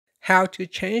how to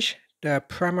change the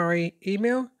primary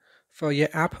email for your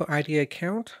Apple ID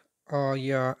account or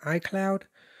your iCloud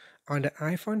on the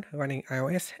iPhone running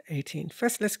iOS 18.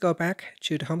 First, let's go back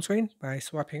to the home screen by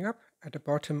swiping up at the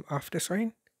bottom of the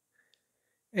screen.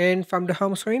 And from the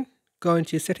home screen, go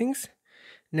into settings.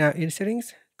 Now in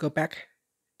settings, go back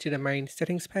to the main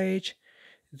settings page,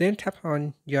 then tap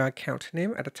on your account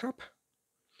name at the top.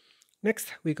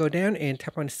 Next, we go down and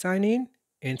tap on sign in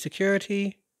and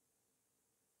security.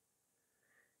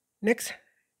 Next,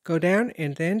 go down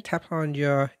and then tap on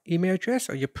your email address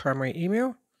or your primary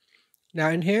email. Now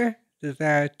in here,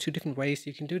 there are two different ways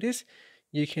you can do this.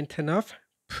 You can turn off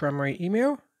primary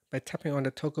email by tapping on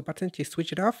the toggle button to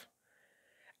switch it off.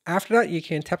 After that, you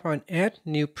can tap on add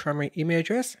new primary email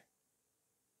address.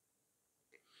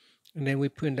 And then we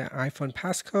put in the iPhone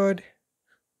passcode.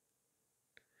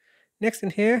 Next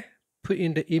in here, put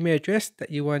in the email address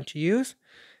that you want to use.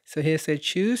 So here say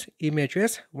choose email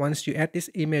address. Once you add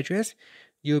this email address,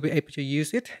 you'll be able to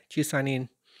use it to sign in.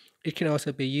 It can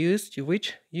also be used to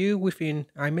reach you within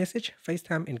iMessage,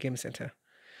 FaceTime, and Game Center.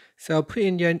 So put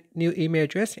in your new email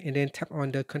address and then tap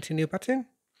on the continue button.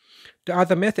 The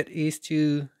other method is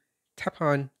to tap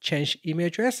on change email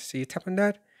address. So you tap on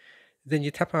that, then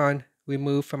you tap on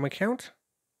remove from account.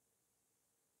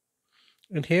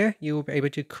 And here you will be able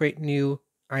to create new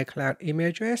iCloud email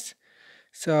address.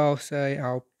 So say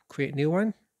I'll create a new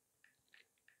one.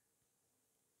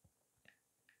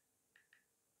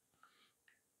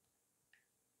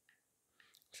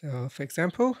 So for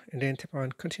example, and then tap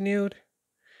on continued,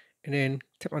 and then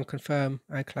tap on confirm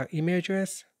iCloud email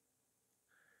address.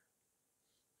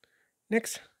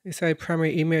 Next is a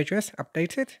primary email address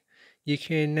updated. You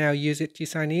can now use it to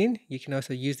sign in. You can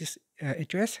also use this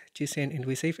address to send and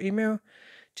receive email.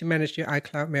 To manage your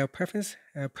iCloud mail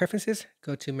preferences,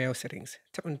 go to mail settings.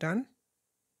 Tap on done.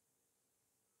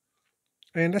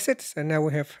 And that's it. So now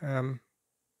we have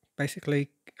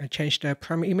basically changed the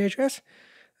primary email address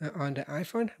on the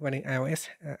iPhone running iOS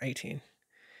 18.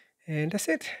 And that's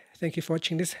it. Thank you for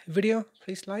watching this video.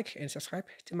 Please like and subscribe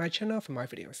to my channel for more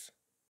videos.